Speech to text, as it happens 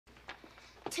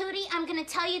Tootie, I'm gonna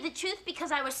tell you the truth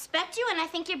because I respect you and I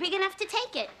think you're big enough to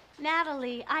take it.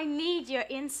 Natalie, I need your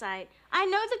insight. I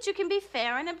know that you can be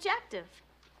fair and objective.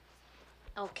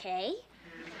 Okay.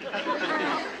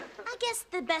 I guess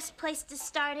the best place to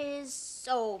start is,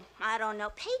 I don't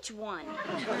know, page 1.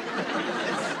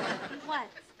 What?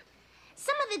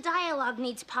 Some of the dialogue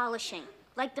needs polishing,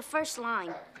 like the first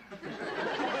line.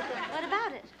 What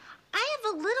about it? I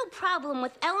have a little problem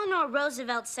with Eleanor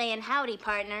Roosevelt saying howdy,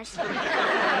 partners.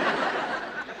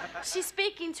 She's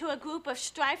speaking to a group of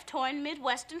strife-torn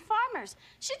Midwestern farmers.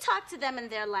 She talked to them in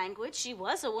their language. She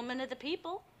was a woman of the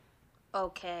people.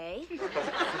 Okay.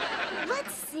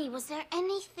 Let's see, was there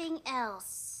anything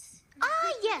else?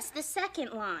 Ah, yes, the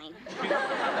second line.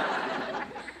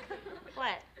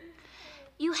 What?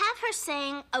 You have her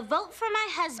saying, a vote for my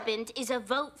husband is a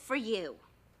vote for you.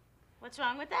 What's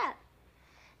wrong with that?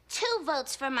 2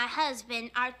 votes for my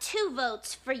husband are 2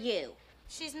 votes for you.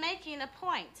 She's making a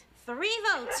point. 3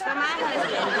 votes for my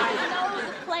husband. I know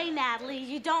the play, Natalie.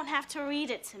 You don't have to read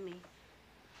it to me.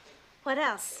 What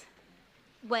else?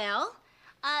 Well,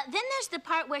 then there's the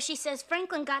part where she says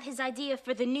Franklin got his idea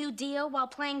for the New Deal while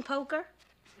playing poker.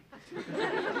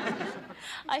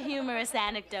 A humorous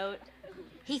anecdote.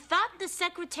 He thought the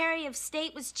Secretary of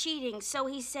State was cheating, so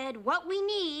he said, what we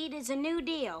need is a New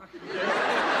Deal.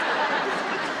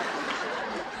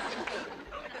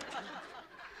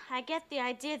 I get the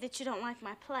idea that you don't like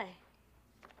my play.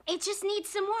 It just needs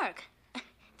some work.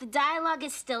 The dialogue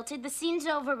is stilted, the scene's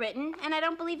overwritten, and I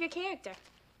don't believe your character.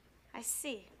 I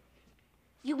see.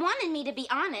 You wanted me to be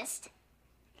honest.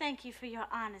 Thank you for your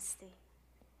honesty.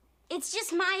 It's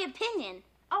just my opinion.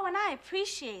 Oh, and I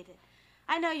appreciate it.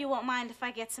 I know you won't mind if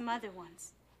I get some other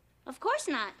ones. Of course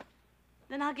not.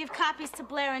 Then I'll give copies to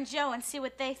Blair and Joe and see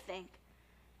what they think.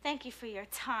 Thank you for your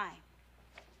time.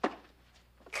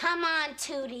 Come on,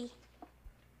 Tootie.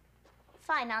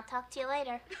 Fine, I'll talk to you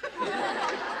later.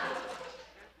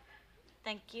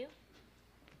 Thank you.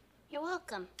 You're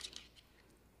welcome.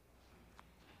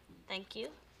 Thank you.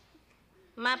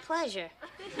 My pleasure.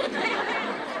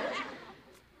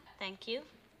 Thank you.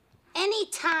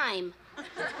 Anytime.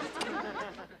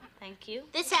 Thank you.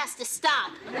 This has to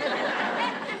stop.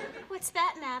 What's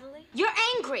that, Natalie? You're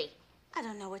angry. I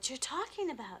don't know what you're talking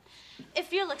about.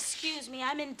 If you'll excuse me,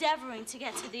 I'm endeavoring to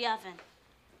get to the oven.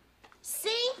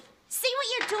 See? See what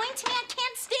you're doing to me? I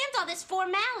can't stand all this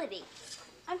formality.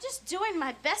 I'm just doing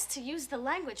my best to use the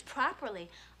language properly.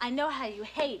 I know how you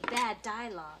hate bad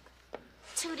dialogue.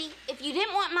 Tootie, if you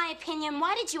didn't want my opinion,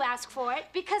 why did you ask for it?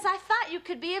 Because I thought you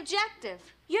could be objective.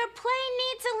 Your play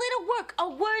needs a little work, a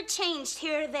word changed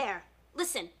here or there.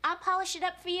 Listen, I'll polish it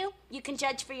up for you. You can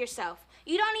judge for yourself.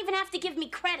 You don't even have to give me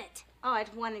credit. Oh,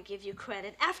 I'd want to give you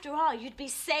credit. After all, you'd be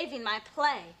saving my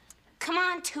play. Come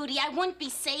on, Tootie, I wouldn't be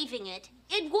saving it.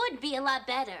 It would be a lot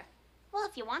better. Well,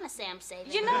 if you want to say I'm saving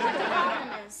it. You know what the problem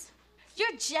is?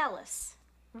 You're jealous.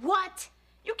 What?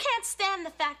 You can't stand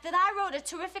the fact that I wrote a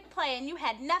terrific play and you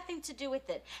had nothing to do with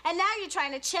it. And now you're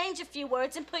trying to change a few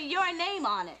words and put your name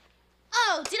on it.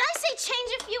 Oh, did I say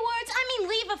change a few words? I mean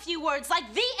leave a few words,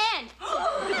 like the end.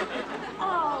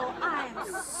 Oh,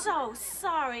 I'm so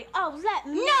sorry. Oh, let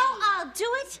me. No, I'll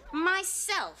do it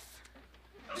myself.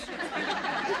 You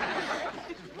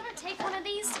want to take one of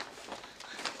these?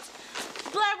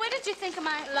 Blair, what did you think of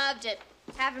my... Loved it.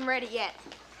 Haven't read it yet.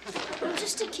 I'm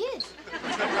just a kid.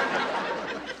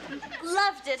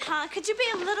 Loved it, huh? Could you be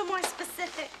a little more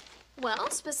specific?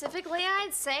 Well, specifically,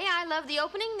 I'd say I love the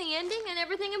opening, the ending, and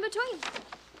everything in between.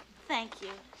 Thank you.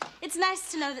 It's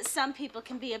nice to know that some people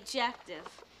can be objective.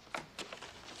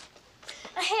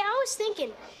 Hey, I was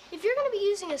thinking, if you're going to be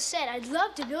using a set, I'd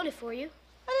love to build it for you.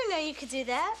 I didn't know you could do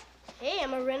that. Hey,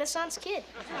 I'm a Renaissance kid.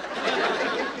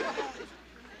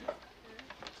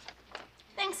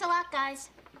 Thanks a lot, guys.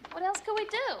 What else could we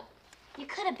do? You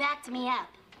could have backed me up.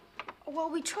 Well,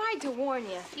 we tried to warn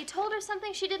you. You told her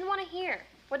something she didn't want to hear.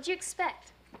 What did you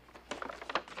expect?